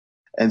IRS.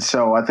 And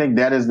so I think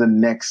that is the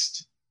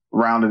next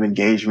round of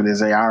engagement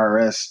is the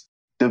IRS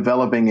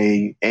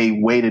developing a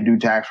way to do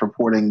tax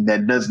reporting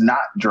that does not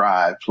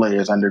drive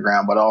players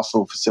underground, but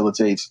also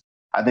facilitates,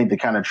 I think, the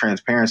kind of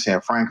transparency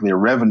and, frankly, a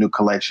revenue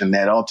collection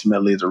that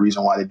ultimately is the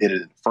reason why they did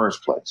it in the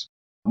first place.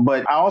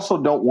 But I also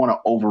don't want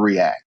to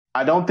overreact.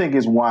 I don't think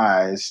it's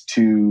wise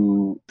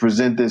to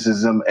present this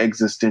as some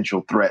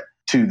existential threat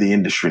to the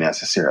industry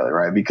necessarily,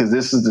 right? Because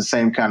this is the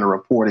same kind of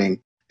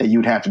reporting that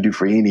you'd have to do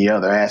for any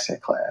other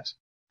asset class.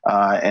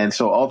 And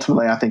so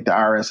ultimately, I think the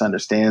IRS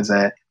understands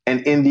that.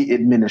 And in the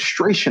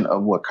administration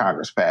of what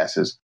Congress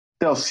passes,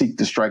 they'll seek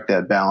to strike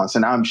that balance.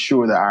 And I'm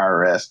sure the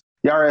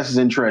IRS is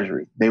in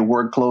Treasury. They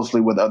work closely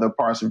with other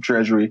parts of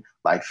Treasury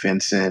like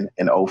FinCEN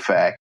and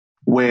OFAC,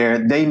 where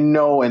they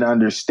know and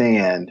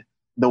understand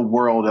the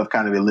world of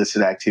kind of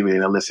illicit activity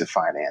and illicit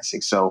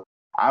financing. So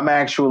I'm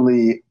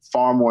actually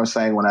far more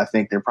sanguine. I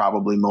think they're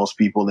probably most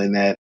people in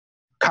that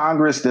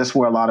Congress, that's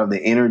where a lot of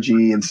the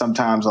energy and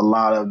sometimes a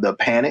lot of the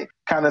panic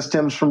kind of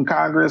stems from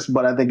Congress.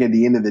 But I think at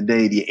the end of the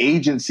day, the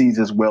agencies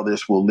as well,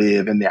 this will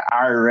live, and the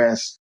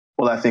IRS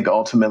will, I think,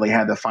 ultimately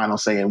have the final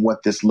say in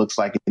what this looks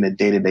like in the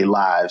day-to-day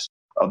lives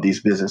of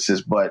these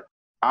businesses. But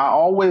I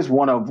always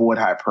want to avoid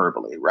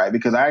hyperbole, right?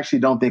 Because I actually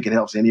don't think it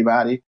helps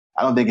anybody.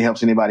 I don't think it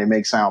helps anybody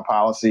make sound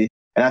policy.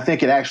 And I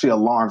think it actually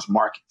alarms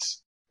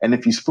markets. And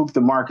if you spook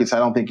the markets, I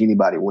don't think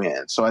anybody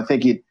wins. So I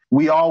think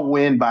we all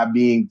win by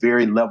being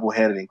very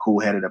level-headed and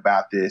cool-headed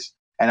about this.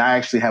 And I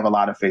actually have a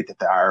lot of faith that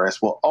the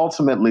IRS will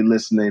ultimately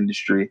listen to the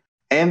industry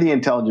and the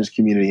intelligence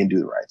community and do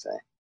the right thing.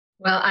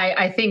 Well,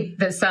 I think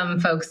that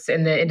some folks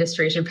in the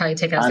industry should probably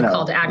take it as a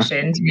call to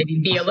action to maybe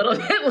be a little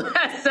bit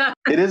less.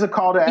 It is a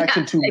call to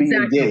action to be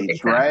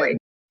engaged, right?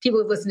 People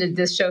who've listened to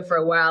this show for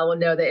a while will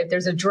know that if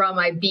there's a drum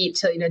I beat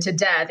to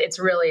death, it's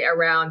really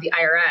around the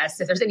IRS.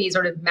 If there's any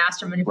sort of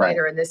master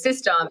manipulator in the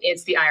system,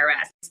 it's the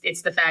IRS.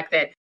 It's the fact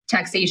that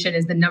taxation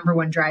is the number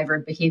one driver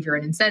of behavior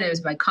and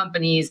incentives by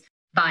companies,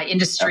 by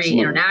industry,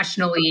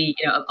 internationally,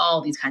 all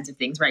these kinds of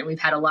things, right? We've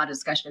had a lot of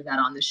discussion of that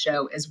on the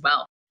show as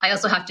well. I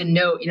also have to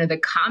note, the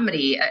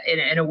comedy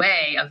in a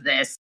way of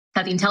this,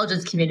 that the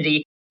intelligence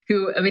community,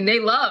 they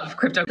love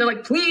crypto. They're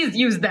like, please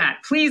use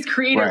that. Please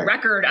create a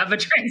record of a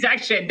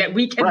transaction that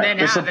we can then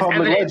have as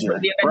evidence.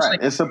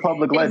 It's a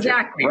public ledger.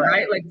 Exactly,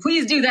 right? Like,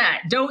 please do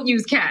that. Don't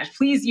use cash.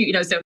 Please,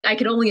 so I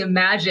can only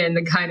imagine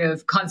the kind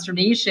of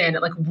consternation.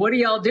 Like, what are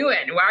y'all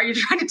doing? Why are you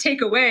trying to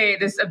take away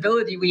this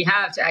ability we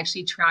have to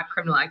actually track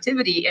criminal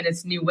activity in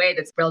its new way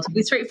that's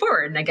relatively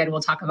straightforward? And again,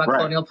 we'll talk about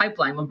Colonial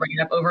Pipeline. We'll bring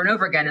it up over and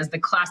over again as the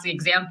classic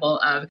example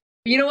of,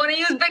 you don't want to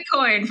use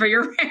Bitcoin for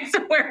your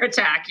ransomware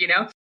attack,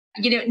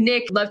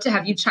 Nick, love to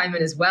have you chime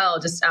in as well,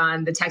 just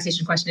on the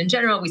taxation question in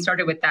general. We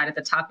started with that at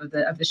the top of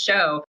the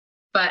show,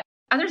 but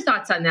other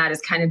thoughts on that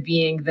is kind of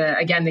being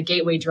the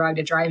gateway drug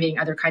to driving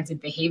other kinds of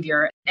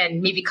behavior,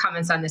 and maybe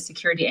comments on the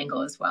security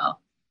angle as well.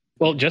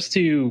 Well, just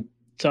to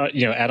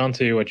add on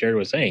to what Jared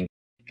was saying,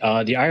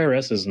 the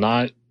IRS is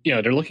not,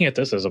 they're looking at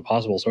this as a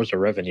possible source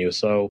of revenue.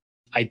 So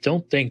I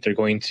don't think they're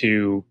going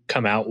to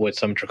come out with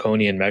some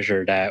draconian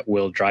measure that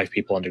will drive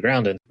people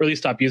underground and really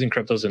stop using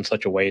cryptos in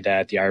such a way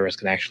that the IRS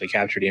can actually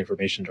capture the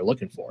information they're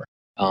looking for.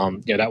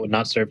 That would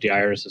not serve the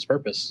IRS's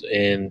purpose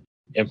in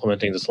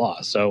implementing this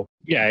law. So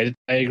yeah,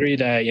 I agree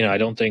that, I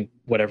don't think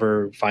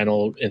whatever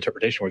final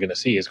interpretation we're going to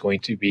see is going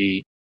to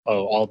be,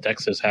 all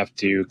DEXs have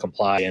to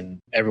comply and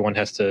everyone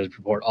has to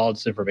report all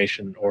this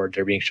information or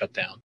they're being shut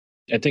down.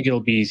 I think it'll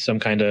be some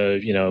kind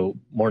of,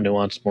 more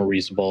nuanced, more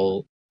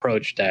reasonable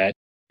approach that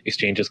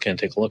exchanges can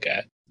take a look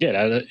at. Yeah,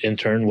 that in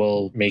turn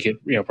will make it,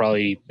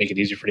 probably make it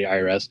easier for the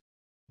IRS.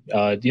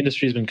 The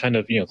industry has been kind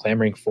of,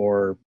 clamoring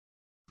for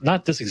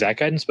not this exact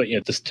guidance, but,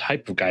 this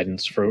type of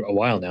guidance for a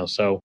while now.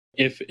 So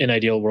if an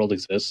ideal world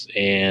exists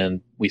and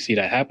we see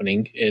that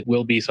happening, it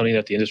will be something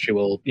that the industry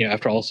will,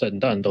 after all said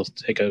and done, they'll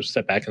take a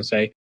step back and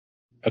say,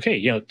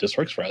 okay, this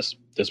works for us.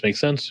 This makes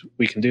sense.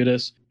 We can do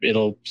this.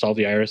 It'll solve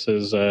the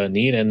IRS's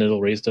need and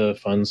it'll raise the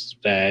funds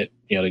that,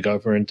 the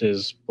government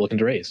is looking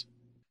to raise.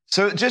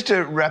 So just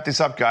to wrap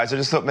this up, guys, I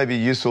just thought maybe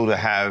useful to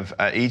have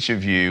each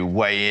of you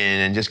weigh in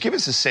and just give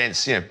us a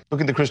sense,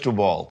 look at the crystal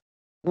ball.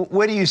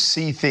 Where do you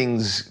see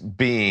things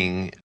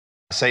being,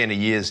 say, in a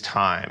year's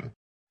time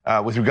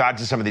with regard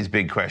to some of these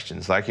big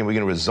questions? Like, are we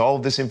going to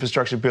resolve this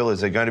infrastructure bill?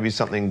 Is there going to be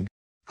something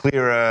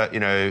clearer,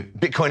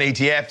 Bitcoin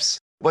ETFs?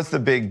 What's the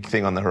big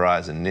thing on the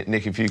horizon?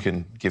 Nick, if you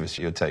can give us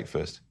your take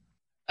first.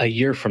 A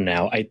year from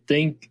now, I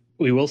think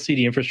we will see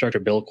the infrastructure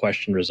bill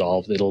question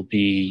resolved. It'll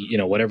be,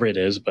 whatever it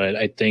is, but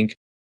I think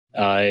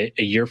a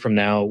year from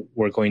now,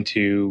 we're going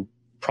to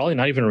probably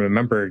not even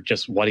remember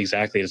just what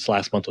exactly this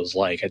last month was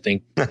like. I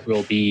think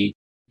we'll be,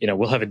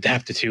 we'll have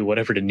adapted to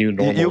whatever the new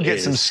normal is. You'll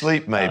get some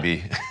sleep,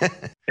 maybe.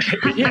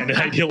 Yeah, in an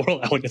ideal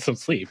world, I'll get some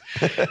sleep.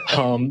 I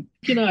think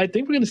we're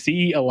going to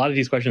see a lot of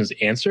these questions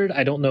answered.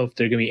 I don't know if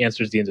they're going to be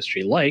answers the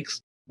industry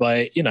likes,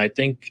 but, I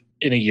think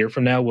in a year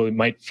from now, we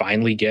might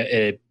finally get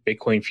a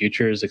Bitcoin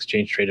futures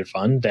exchange traded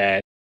fund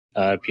that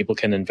people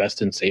can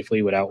invest in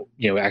safely without,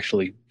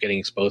 actually getting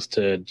exposed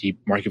to deep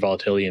market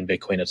volatility in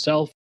Bitcoin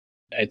itself.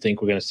 I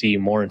think we're going to see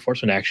more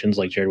enforcement actions,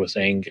 like Jared was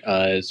saying,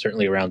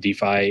 certainly around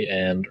DeFi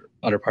and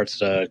other parts of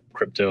the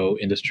crypto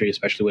industry,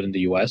 especially within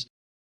the US.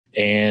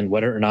 And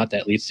whether or not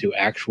that leads to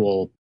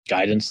actual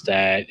guidance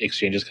that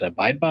exchanges can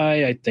abide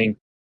by, I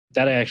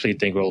actually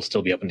think will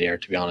still be up in the air,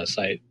 to be honest.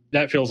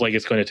 That feels like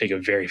it's going to take a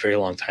very, very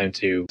long time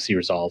to see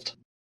resolved.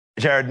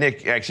 Jared,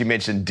 Nick actually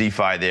mentioned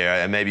DeFi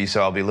there, and maybe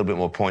so I'll be a little bit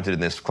more pointed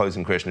in this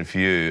closing question for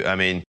you. I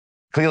mean,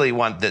 clearly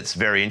one that's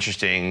very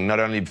interesting,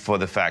 not only for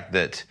the fact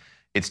that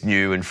it's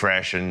new and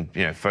fresh and,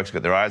 folks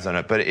got their eyes on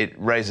it, but it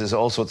raises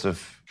all sorts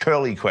of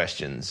curly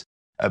questions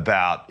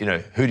about,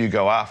 who do you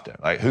go after?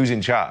 Like, who's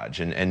in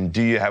charge? And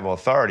do you have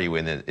authority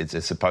when it's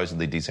a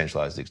supposedly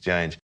decentralized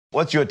exchange?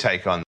 What's your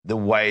take on the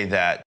way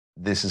that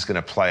this is going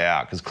to play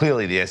out? Because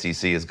clearly the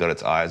SEC has got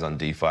its eyes on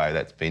DeFi.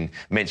 That's been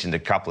mentioned a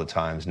couple of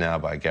times now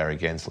by Gary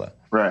Gensler.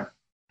 Right.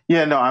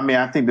 Yeah, no,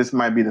 I think this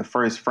might be the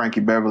first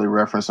Frankie Beverly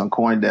reference on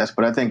CoinDesk,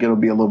 but I think it'll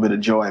be a little bit of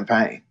joy and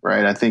pain,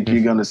 right? I think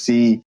you're going to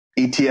see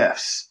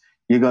ETFs.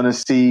 You're going to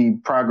see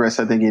progress,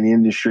 I think, in the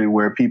industry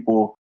where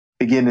people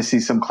begin to see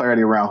some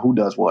clarity around who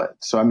does what.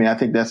 So, I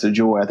think that's a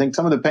joy. I think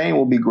some of the pain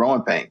will be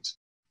growing pains.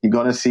 You're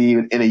going to see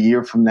in a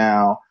year from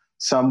now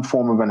some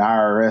form of an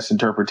IRS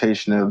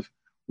interpretation of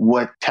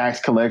what tax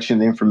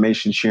collection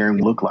information sharing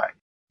look like.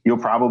 You'll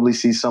probably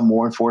see some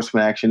more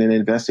enforcement action and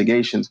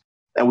investigations.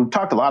 And we've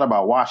talked a lot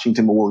about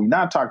Washington, but what we've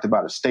not talked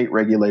about is state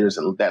regulators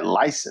that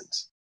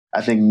license.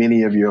 I think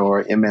many of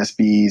your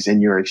MSBs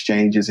and your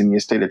exchanges and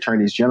your state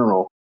attorneys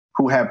general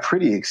who have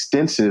pretty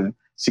extensive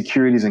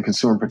securities and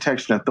consumer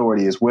protection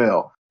authority as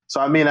well. So,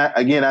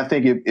 I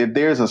think if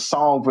there's a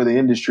song for the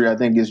industry, I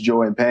think it's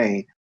Joy and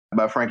Pain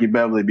by Frankie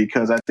Beverly,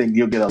 because I think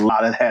you'll get a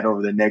lot of that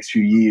over the next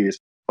few years.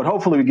 But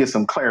hopefully we get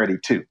some clarity,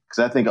 too, because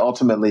I think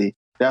ultimately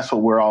that's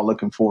what we're all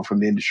looking for from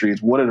the industry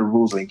is what are the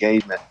rules of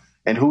engagement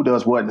and who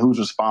does what and who's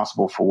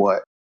responsible for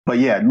what. But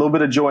yeah, a little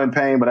bit of joy and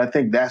pain, but I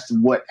think that's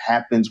what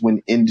happens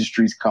when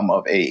industries come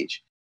of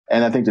age.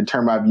 And I think the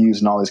term I've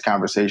used in all these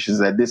conversations is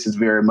that this is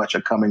very much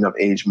a coming of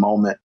age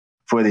moment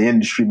for the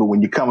industry. But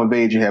when you come of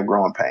age, you have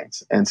growing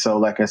pains. And so,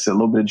 like I said, a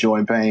little bit of joy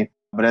and pain.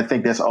 But I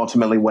think that's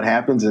ultimately what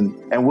happens, and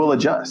we'll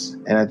adjust.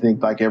 And I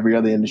think like every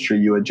other industry,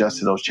 you adjust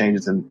to those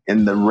changes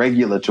in the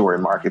regulatory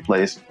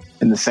marketplace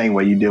in the same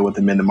way you deal with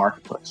them in the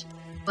marketplace.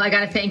 Well, I got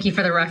to thank you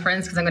for the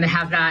reference because I'm going to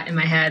have that in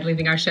my head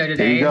leaving our show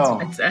today. There you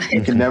go.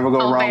 You can never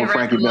go wrong with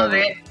Frankie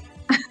Beverly.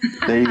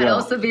 There you go. I'd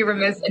also be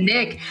remiss.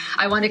 Nick,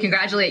 I want to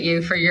congratulate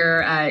you for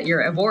your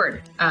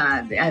award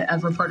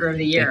of Reporter of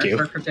the Year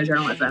for crypto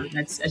journalism.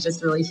 It's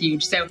just really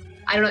huge. So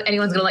I don't know if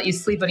anyone's going to let you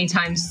sleep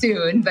anytime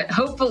soon, but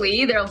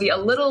hopefully there'll be a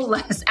little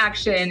less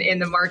action in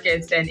the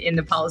markets and in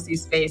the policy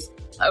space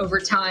over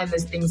time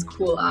as things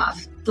cool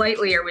off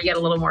slightly, or we get a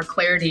little more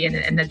clarity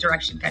and the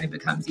direction kind of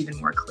becomes even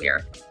more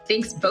clear.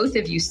 Thanks both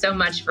of you so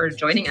much for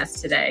joining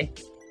us today.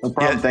 No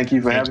problem. Yeah, thank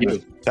you for having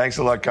me. Thanks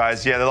a lot,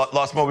 guys. Yeah,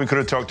 lots more we could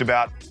have talked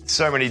about.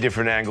 So many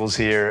different angles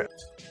here.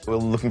 We're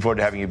looking forward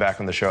to having you back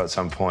on the show at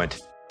some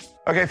point.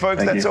 Okay,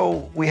 folks, that's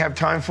all we have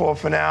time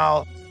for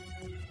now.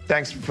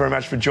 thanks very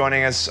much for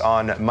joining us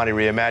on Money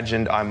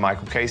Reimagined. I'm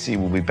Michael Casey.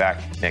 We'll be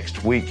back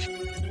next week.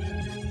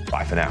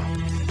 Bye for now.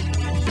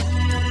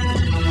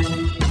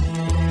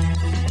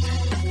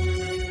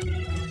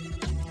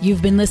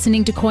 You've been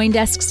listening to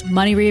CoinDesk's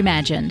Money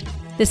Reimagined.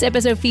 This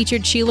episode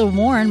featured Sheila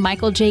Warren,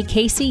 Michael J.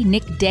 Casey,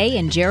 Nick Day,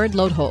 and Jared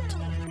Lodholt.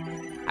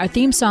 Our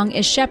theme song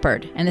is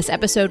Shepherd, and this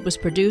episode was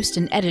produced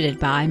and edited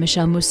by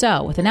Michelle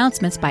Mousseau with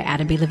announcements by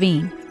Adam B.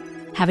 Levine.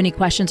 Have any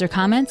questions or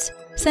comments?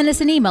 Send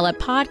us an email at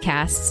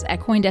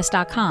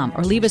podcasts@coindesk.com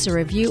or leave us a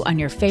review on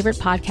your favorite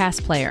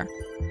podcast player.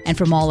 And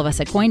from all of us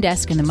at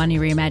CoinDesk and the Money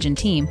Reimagined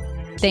team,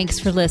 thanks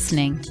for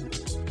listening.